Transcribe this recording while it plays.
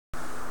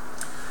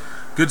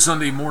Good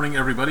Sunday morning,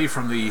 everybody,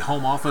 from the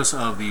home office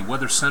of the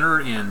Weather Center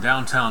in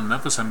downtown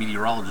Memphis. I'm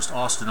meteorologist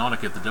Austen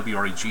Onek at the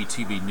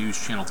WREG-TV News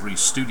Channel 3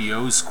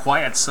 studios.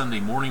 Quiet Sunday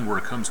morning where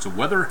it comes to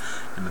weather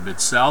in the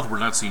Mid-South. We're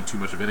not seeing too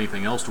much of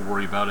anything else to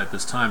worry about at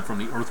this time from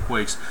the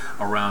earthquakes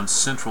around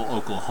central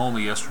Oklahoma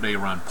yesterday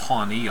around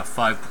Pawnee, a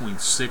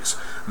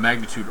 5.6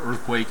 magnitude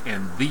earthquake,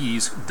 and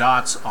these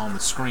dots on the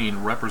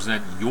screen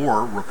represent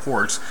your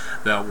reports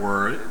that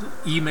were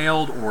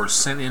emailed or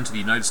sent into the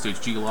United States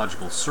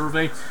Geological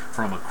Survey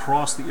from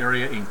across the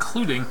area,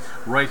 including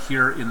right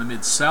here in the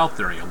Mid-South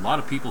area. A lot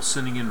of people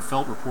sending in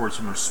felt reports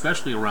from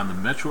especially around the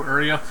metro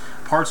area,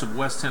 parts of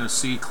West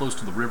Tennessee close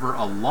to the river,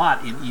 a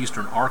lot in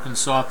eastern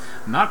Arkansas,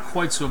 not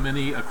quite so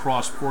many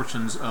across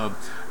portions of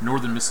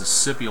northern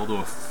Mississippi, although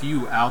a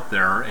few out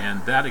there,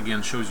 and that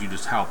again shows you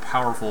just how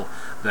powerful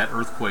that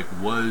earthquake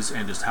was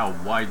and just how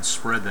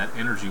widespread that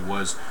energy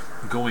was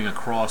going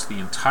across the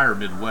entire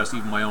Midwest.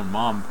 Even my own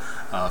mom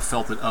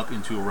felt it up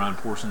into around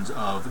portions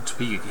of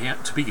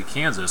Topeka,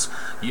 Kansas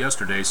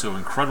yesterday, so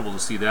incredible to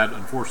see that.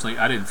 Unfortunately,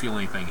 I didn't feel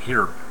anything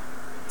here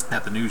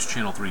at the News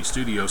Channel 3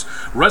 studios.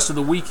 Rest of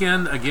the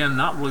weekend, again,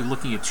 not really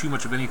looking at too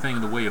much of anything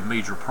in the way of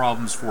major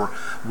problems for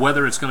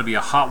weather. It's going to be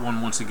a hot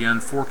one once again.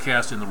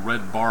 Forecast in the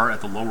red bar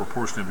at the lower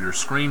portion of your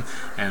screen,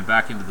 and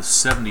back into the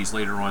 70s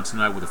later on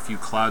tonight with a few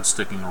clouds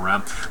sticking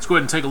around. Let's go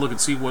ahead and take a look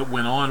and see what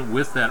went on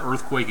with that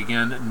earthquake.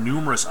 Again,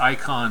 numerous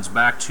icons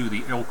back to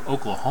the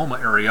Oklahoma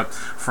area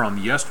from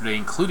yesterday,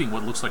 including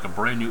what looks like a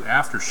brand new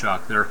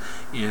aftershock there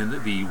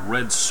in the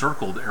red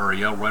circled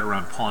area right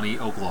around Pawnee,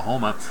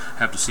 Oklahoma.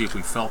 Have to see if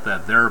we felt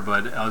that there,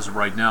 but as of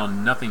right now,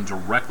 nothing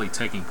directly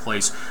taking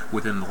place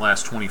within the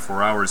last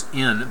 24 hours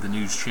in the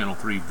News Channel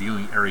 3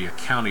 viewing area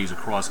counties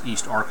across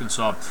East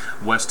Arkansas,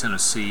 West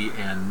Tennessee,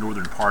 and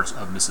northern parts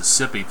of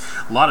Mississippi.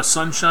 A lot of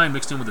sunshine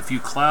mixed in with a few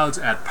clouds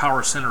at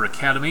Power Center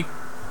Academy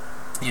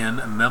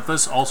in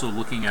Memphis. Also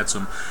looking at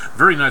some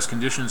very nice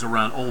conditions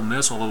around Ole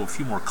Miss, although a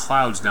few more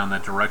clouds down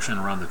that direction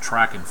around the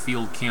track and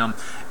field cam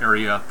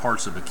area,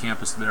 parts of the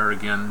campus there.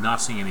 Again, not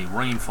seeing any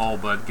rainfall,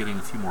 but getting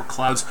a few more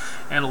clouds,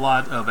 and a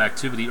lot of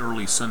activity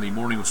early Sunday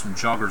morning with some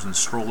joggers and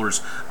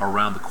strollers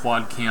around the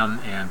quad cam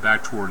and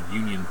back toward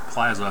Union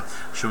Plaza,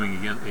 showing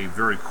again a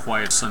very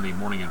quiet Sunday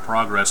morning in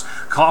progress.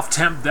 Cough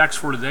temp decks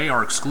for today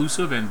are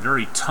exclusive and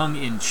very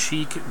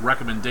tongue-in-cheek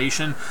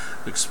recommendation.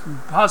 The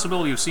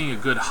possibility of seeing a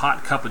good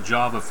hot cup of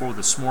Java for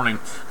this morning,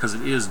 because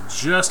it is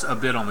just a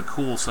bit on the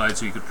cool side,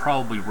 so you could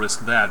probably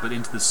risk that. But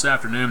into this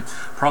afternoon,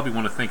 probably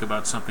want to think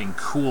about something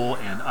cool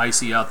and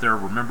icy out there.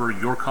 Remember,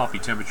 your coffee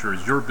temperature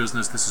is your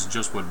business. This is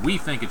just what we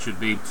think it should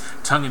be,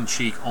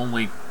 tongue-in-cheek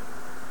only,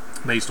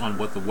 based on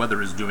what the weather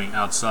is doing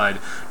outside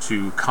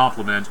to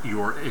complement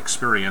your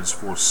experience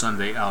for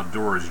Sunday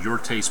outdoors. Your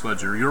taste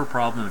buds are your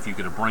problem. If you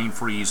get a brain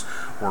freeze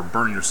or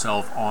burn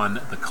yourself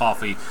on the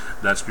coffee,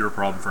 that's your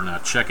problem for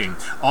not checking.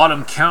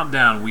 Autumn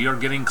countdown. We are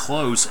getting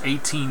close.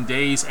 18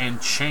 days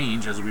and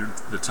change as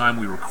the time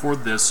we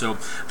record this, so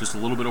just a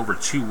little bit over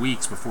 2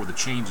 weeks before the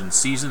change in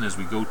season as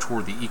we go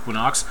toward the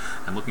equinox,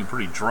 and looking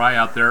pretty dry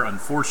out there.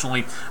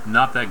 Unfortunately,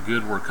 not that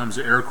good where it comes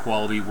to air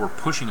quality. We're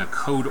pushing a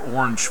code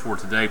orange for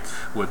today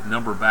with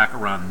number back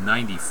around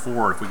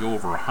 94. If we go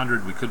over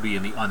 100, we could be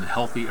in the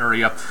unhealthy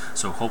area,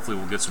 so hopefully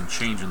we'll get some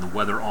change in the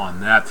weather on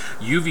that.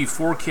 UV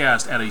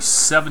forecast at a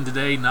 7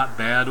 today, not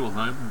bad,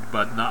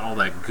 but not all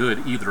that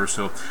good either,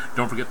 so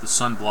don't forget the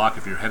sunblock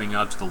if you're heading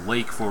out to the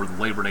lake for the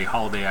Labor Day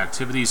holiday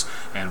activities.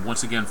 And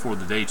once again, for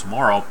the day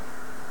tomorrow,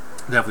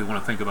 definitely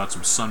want to think about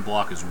some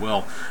sunblock as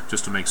well,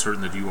 just to make certain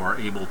that you are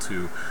able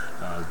to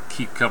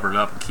keep covered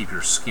up and keep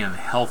your skin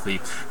healthy.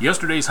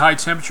 Yesterday's high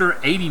temperature,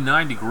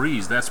 89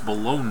 degrees. That's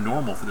below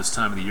normal for this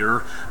time of the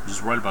year.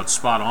 Just right about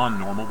spot on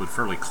normal, but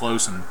fairly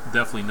close, and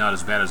definitely not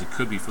as bad as it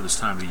could be for this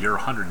time of the year.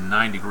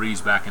 109 degrees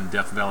back in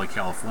Death Valley,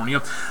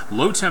 California.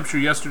 Low temperature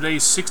yesterday,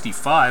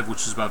 65,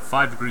 which is about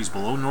 5 degrees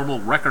below normal.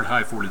 Record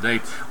high for today,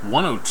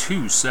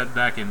 102, set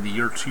back in the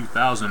year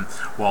 2000,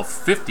 while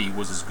 50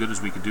 was as good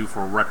as we could do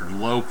for a record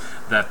low,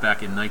 that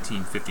back in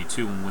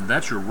 1952. And when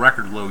that's your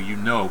record low, you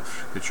know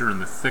that you're in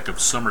the thick of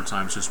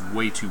summertime. It's just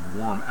way too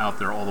warm out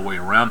there all the way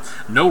around.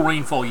 No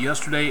rainfall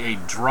yesterday, a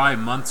dry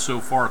month so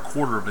far,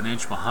 1/4 of an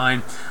inch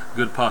behind.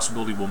 Good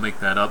possibility we'll make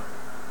that up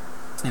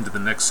into the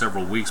next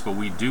several weeks, but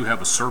we do have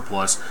a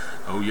surplus,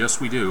 oh yes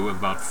we do, of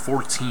about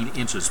 14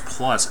 inches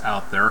plus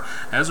out there.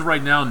 As of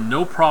right now,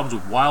 no problems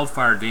with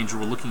wildfire danger.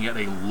 We're looking at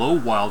a low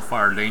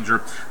wildfire danger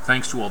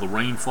thanks to all the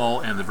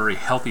rainfall and the very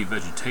healthy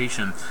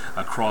vegetation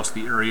across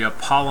the area.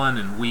 Pollen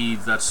and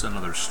weeds, that's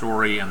another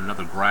story and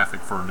another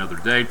graphic for another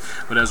day,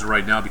 but as of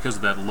right now, because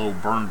of that low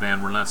burn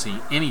ban, we're not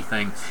seeing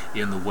anything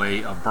in the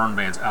way of burn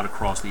bans out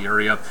across the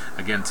area.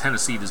 Again,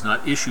 Tennessee does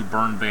not issue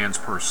burn bans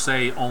per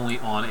se, only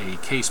on a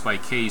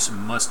case-by-case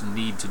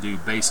must-need-to-do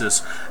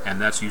basis,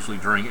 and that's usually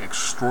during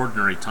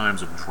extraordinary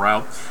times of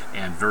drought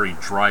and very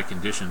dry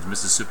conditions.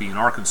 Mississippi and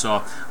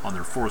Arkansas on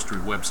their forestry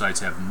websites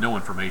have no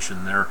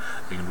information there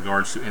in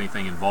regards to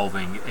anything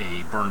involving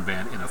a burn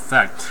ban in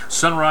effect.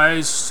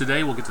 Sunrise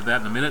today, we'll get to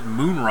that in a minute.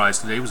 Moonrise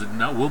today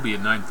will be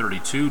at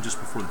 9:32, just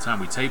before the time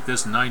we tape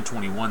this.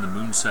 9:21 the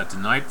moon set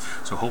tonight,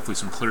 so hopefully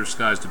some clear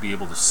skies to be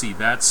able to see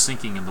that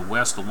sinking in the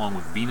west along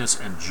with Venus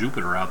and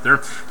Jupiter out there.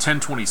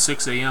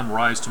 10:26 a.m.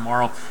 rise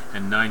tomorrow,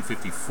 and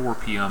 9:54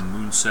 p.m.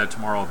 moon set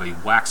tomorrow of a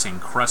waxing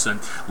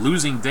crescent.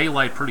 Losing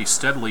daylight pretty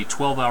steadily,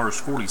 12 hours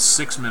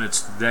 46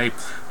 minutes today,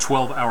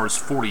 12 hours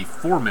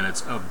 44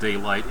 minutes of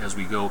daylight as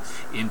we go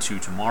into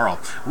tomorrow.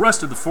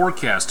 Rest of the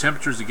forecast,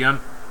 temperatures again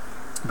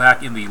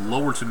back in the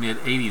lower to mid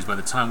 80s by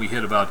the time we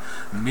hit about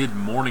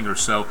mid-morning or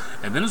so.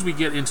 And then as we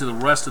get into the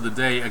rest of the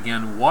day,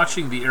 again,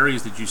 watching the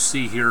areas that you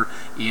see here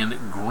in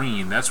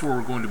green, that's where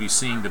we're going to be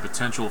seeing the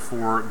potential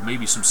for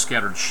maybe some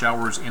scattered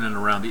showers in and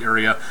around the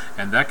area,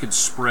 and that could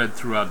spread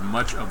throughout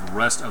much of the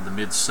rest of the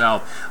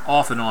mid-south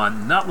off and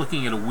on. Not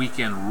looking at a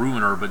weekend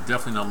ruiner, but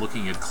definitely not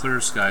looking at clear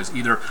skies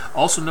either.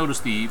 Also notice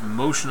the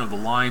motion of the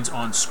lines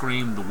on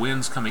screen, the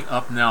winds coming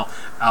up now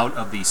out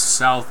of the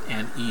south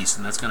and east,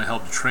 and that's going to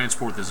help to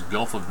transport this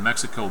Gulf of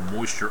Mexico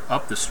moisture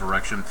up this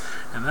direction,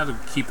 and that'll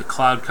keep the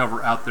cloud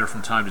cover out there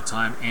from time to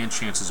time and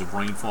chances of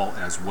rainfall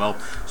as well.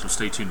 So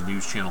stay tuned to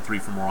News Channel 3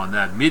 for more on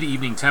that.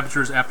 Mid-evening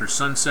temperatures after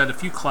sunset, a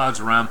few clouds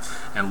around,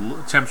 and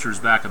temperatures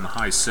back in the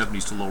high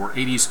 70s to lower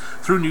 80s.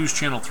 Through News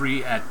Channel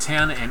 3 at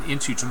 10 and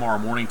into tomorrow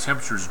morning,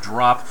 temperatures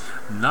drop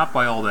not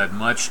by all that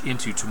much.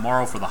 Into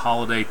tomorrow for the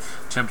holiday,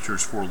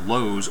 temperatures for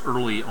lows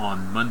early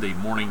on Monday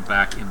morning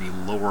back in the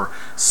lower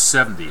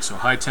 70s. So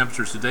high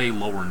temperatures today,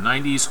 lower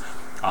 90s.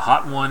 A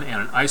hot one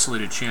and an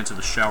isolated chance of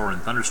a shower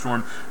and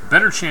thunderstorm.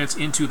 Better chance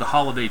into the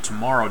holiday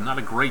tomorrow. Not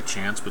a great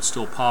chance, but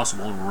still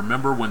possible. And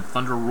remember, when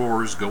thunder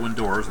roars, go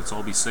indoors. Let's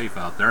all be safe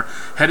out there.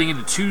 Heading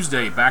into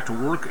Tuesday, back to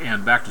work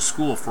and back to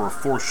school for a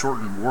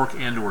foreshortened work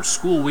and or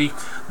school week.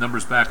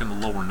 Numbers back in the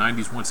lower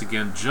 90s once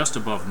again, just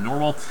above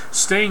normal.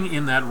 Staying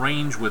in that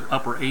range with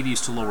upper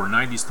 80s to lower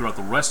 90s throughout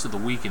the rest of the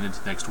week and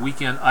into next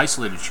weekend.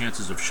 Isolated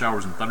chances of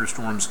showers and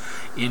thunderstorms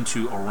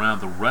into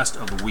around the rest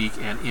of the week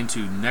and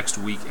into next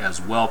week as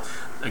well.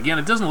 Again,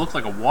 it doesn't look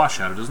like a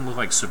washout. It doesn't look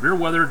like severe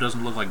weather. It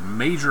doesn't look like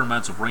major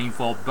amounts of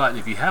rainfall. But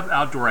if you have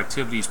outdoor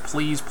activities,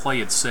 please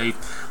play it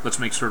safe. Let's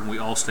make certain we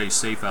all stay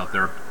safe out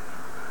there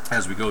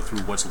as we go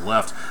through what's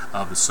left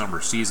of the summer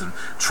season.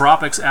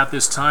 Tropics at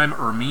this time,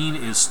 Hermine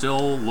is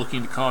still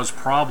looking to cause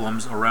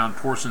problems around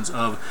portions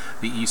of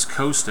the East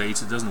Coast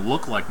states. It doesn't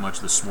look like much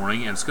this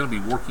morning, and it's going to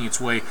be working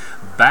its way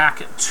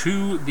back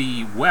to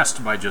the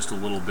west by just a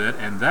little bit,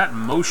 and that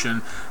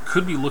motion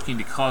could be looking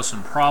to cause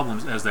some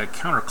problems as that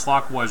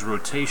counterclockwise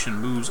rotation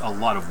moves a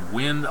lot of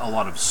wind, a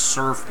lot of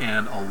surf,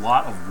 and a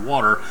lot of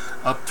water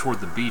up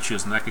toward the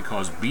beaches, and that could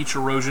cause beach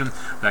erosion.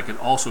 That could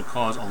also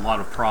cause a lot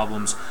of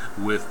problems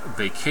with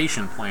vacation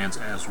plans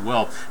as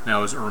well.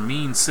 Now, as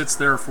Hermine sits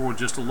there for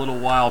just a little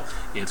while,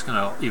 it's going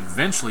to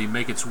eventually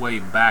make its way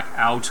back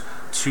out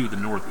to the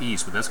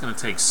northeast, but that's going to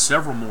take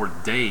several more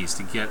days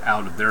to get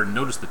out of there.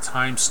 Notice the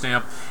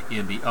timestamp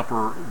in the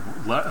upper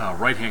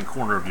right-hand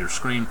corner of your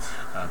screen.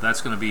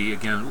 That's going to be,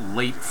 again,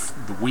 late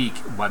the week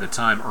by the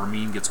time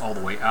Hermine gets all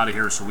the way out of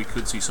here, so we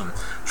could see some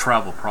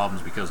travel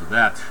problems because of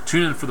that.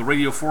 Tune in for the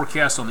radio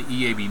forecast on the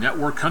EAB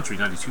network, Country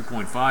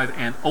 92.5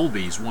 and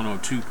Oldies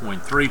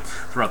 102.3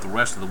 throughout the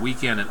rest of the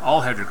weekend, and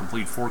I'll have your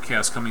complete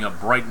forecast coming up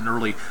bright and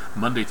early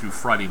Monday through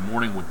Friday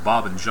morning with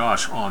Bob and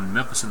Josh on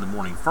Memphis in the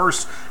Morning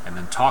first, and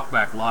then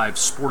Talkback Live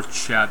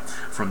sports chat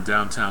from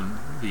downtown,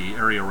 the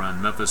area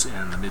around Memphis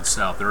and the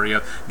Mid-South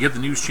area. Get the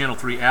News Channel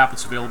 3 app.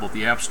 It's available at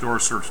the App Store.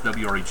 Search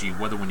WREG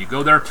Weather when you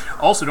go there.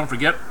 Also, don't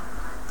forget,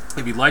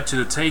 if you'd like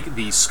to take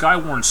the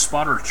Skywarn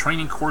Spotter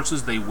training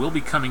courses, they will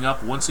be coming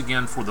up once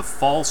again for the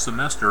fall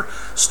semester,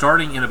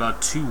 starting in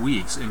about 2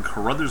 weeks in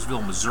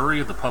Caruthersville,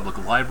 Missouri at the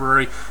Public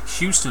Library,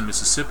 Houston,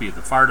 Mississippi at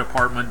the Fire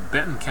Department,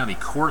 Benton County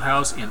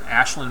Courthouse in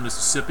Ashland,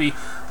 Mississippi,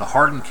 the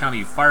Hardin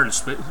County Fire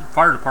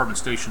Department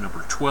Station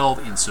number 12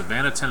 in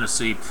Savannah,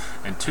 Tennessee,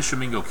 and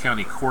Tishomingo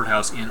County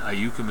Courthouse in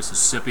Iuka,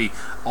 Mississippi.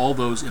 All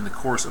those in the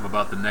course of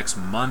about the next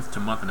month to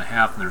month and a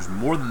half, and there's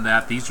more than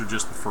that. These are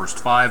just the first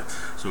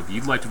 5. So if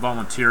you'd like to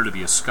volunteer to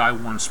be a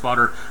Skywarn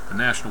spotter, the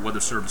National Weather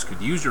Service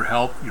could use your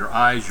help, your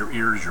eyes, your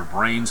ears, your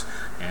brains,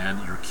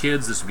 and your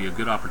kids. This would be a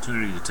good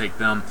opportunity to take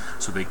them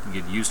so they can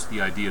get used to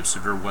the idea of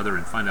severe weather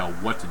and find out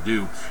what to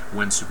do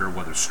when severe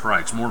weather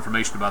strikes. More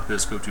information about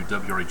this, go to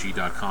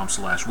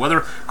WREG.com/weather.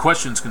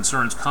 Questions,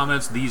 concerns,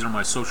 comments, these are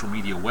my social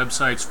media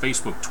websites,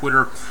 Facebook,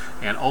 Twitter,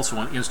 and also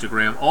on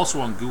Instagram, also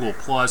on Google+,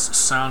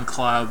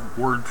 SoundCloud,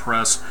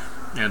 WordPress,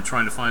 and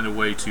trying to find a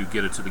way to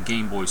get it to the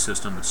Game Boy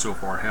system, but so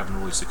far haven't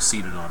really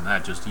succeeded on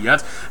that just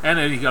yet. And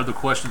any other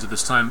questions at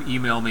this time,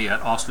 email me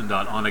at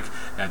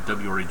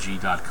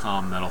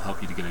austen.onek@WREG.com. That'll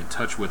help you to get in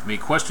touch with me.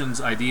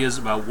 Questions, ideas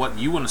about what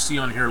you want to see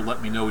on here,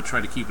 let me know. We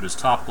try to keep it as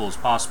topical as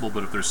possible,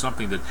 but if there's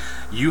something that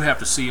you have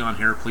to see on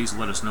here, please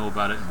let us know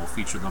about it, and we'll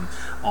feature them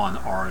on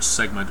our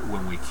segment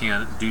when we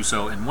can do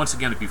so. And once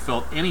again, if you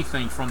felt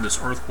anything from this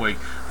earthquake,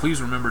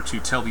 please remember to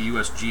tell the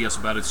USGS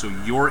about it so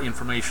your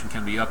information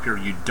can be up here.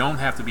 You don't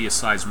have to be a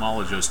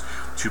seismologist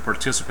to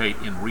participate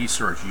in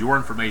research. Your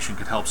information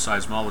could help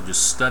seismologists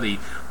study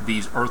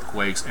these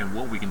earthquakes and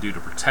what we can do to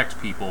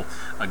protect people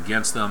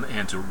against them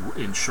and to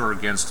ensure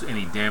against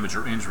any damage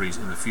or injuries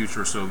in the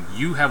future. So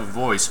you have a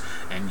voice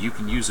and you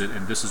can use it,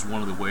 and this is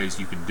one of the ways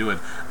you can do it,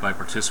 by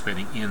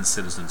participating in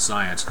citizen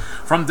science.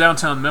 From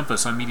downtown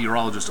Memphis, I'm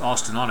meteorologist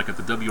Austen Onek at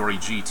the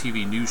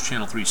WREG-TV News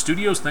Channel 3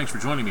 studios. Thanks for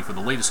joining me for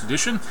the latest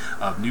edition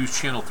of News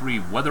Channel 3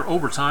 Weather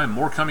Overtime.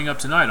 More coming up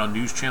tonight on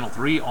News Channel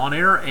 3 on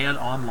air and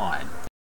online.